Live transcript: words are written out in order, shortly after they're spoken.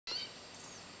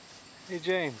Hey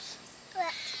James,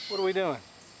 What? what are we doing?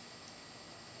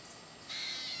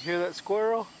 You hear that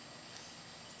squirrel?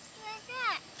 What's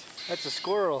that? That's a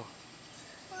squirrel.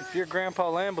 If your Grandpa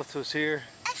Lambeth was here,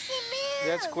 I see moon.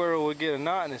 that squirrel would get a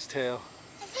knot in his tail.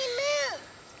 I see moon.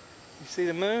 You see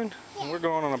the moon? Yeah. We're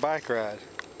going on a bike ride.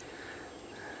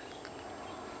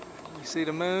 You see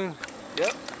the moon?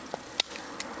 Yep.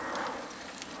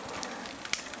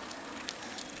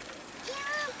 Yeah.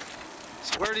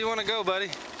 So where do you want to go, buddy?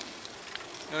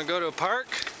 You want to go to a park?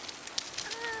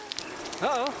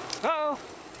 Uh-oh, uh-oh.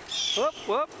 Whoop,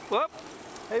 whoop, whoop.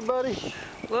 Hey, buddy.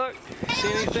 Look,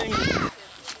 see anything?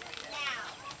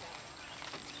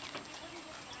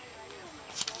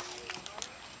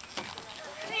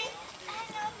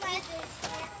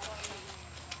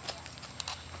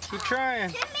 Keep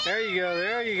trying. There you go,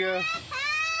 there you go.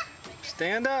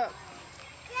 Stand up.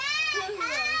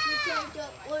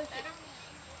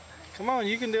 Come on,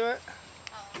 you can do it.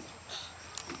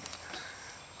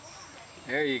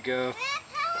 There you go.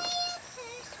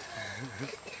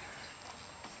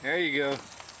 There you go.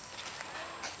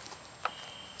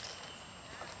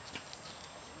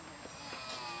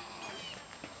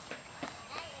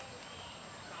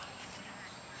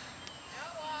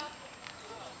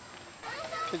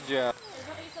 Good job. Is that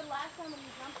what you said last time when you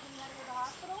jumped and you had to go to the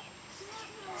hospital?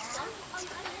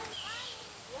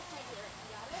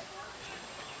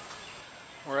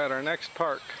 We're at our next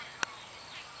park.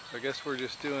 So I guess we're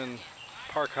just doing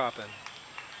park hopping.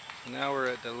 So now we're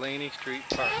at Delaney Street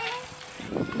Park.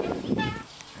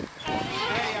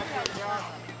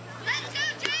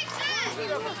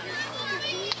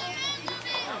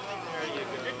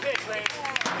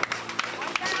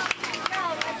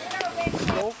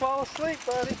 Don't fall asleep,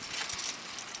 buddy.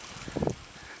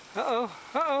 Uh-oh,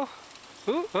 uh-oh.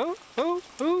 Ooh, oh, oh,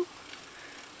 oh.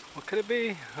 What could it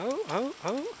be? Oh, oh,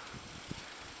 oh.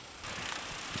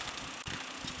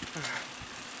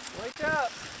 Wake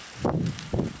up!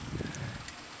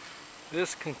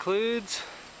 This concludes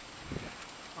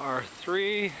our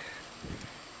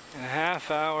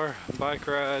 3.5 hour bike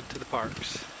ride to the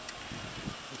parks.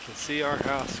 You can see our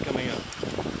house coming up.